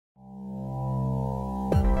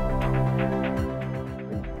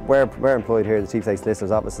We're employed here at the Chief State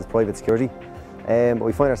Solicitor's office as private security, but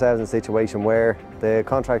we find ourselves in a situation where the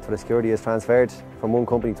contract for the security is transferred from one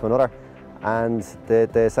company to another, and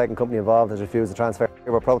the second company involved has refused to transfer.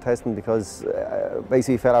 We're protesting because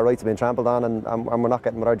basically we feel our rights have been trampled on, and we're not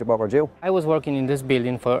getting what we're due. I was working in this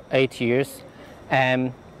building for 8 years,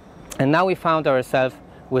 and now we found ourselves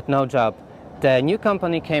with no job. The new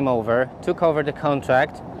company came over, took over the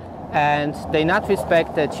contract, and they not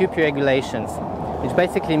respect the SIPTU regulations, which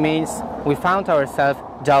basically means we found ourselves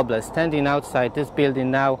jobless, standing outside this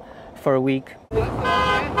building now for a week.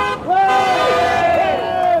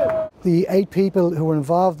 The 8 people who were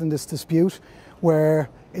involved in this dispute were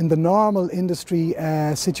in the normal industry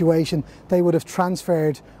situation. They would have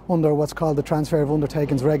transferred under what's called the Transfer of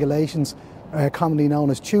Undertakings Regulations, commonly known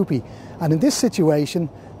as TUPE. And in this situation,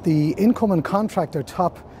 the incoming contractor,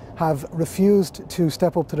 TOP, have refused to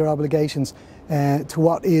step up to their obligations to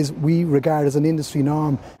what we regard as an industry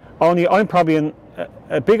norm. Only I'm probably in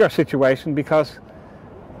a bigger situation because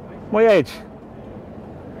my age.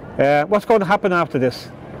 What's going to happen after this?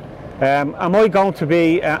 Am I going to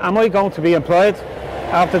be employed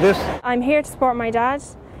after this? I'm here to support my dad.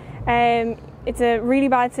 It's a really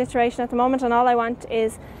bad situation at the moment, and all I want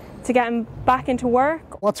is to get him back into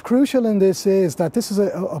work. What's crucial in this is that this is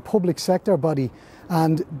a public sector body,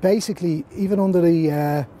 and basically even under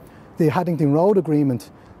the Haddington Road Agreement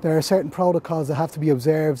there are certain protocols that have to be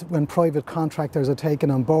observed when private contractors are taken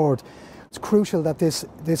on board. It's crucial that this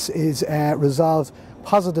is resolved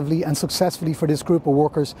positively and successfully for this group of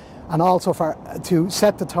workers, and also to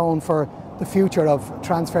set the tone for the future of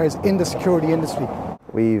transfers in the security industry.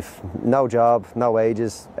 We've no job, no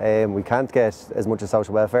wages, we can't get as much as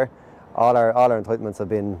social welfare. All our entitlements have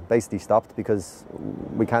been basically stopped because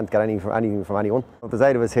we can't get anything from anyone. There's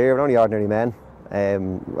 8 of us here, we're only ordinary men.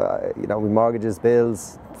 You know, with mortgages,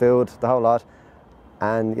 bills, food, the whole lot.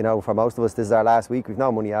 And you know, for most of us, this is our last week. We've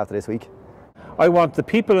no money after this week. I want the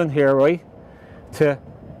people in here, right, to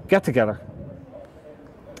get together.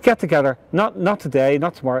 Get together, not today,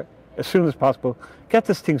 not tomorrow, as soon as possible. Get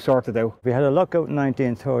this thing sorted out. We had a lockout in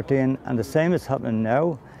 1913, and the same is happening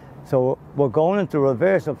now. So we're going into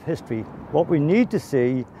reverse of history. What we need to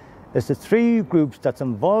see is the 3 groups that's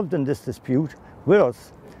involved in this dispute with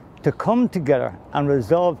us to come together and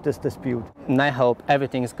resolve this dispute. And I hope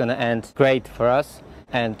everything is going to end great for us,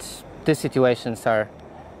 and these situations are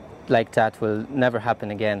like that will never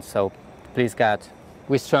happen again. So please God,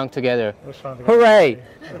 we're strong together. Hooray!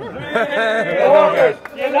 The workers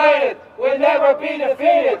united will never be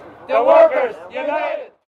defeated. The workers united.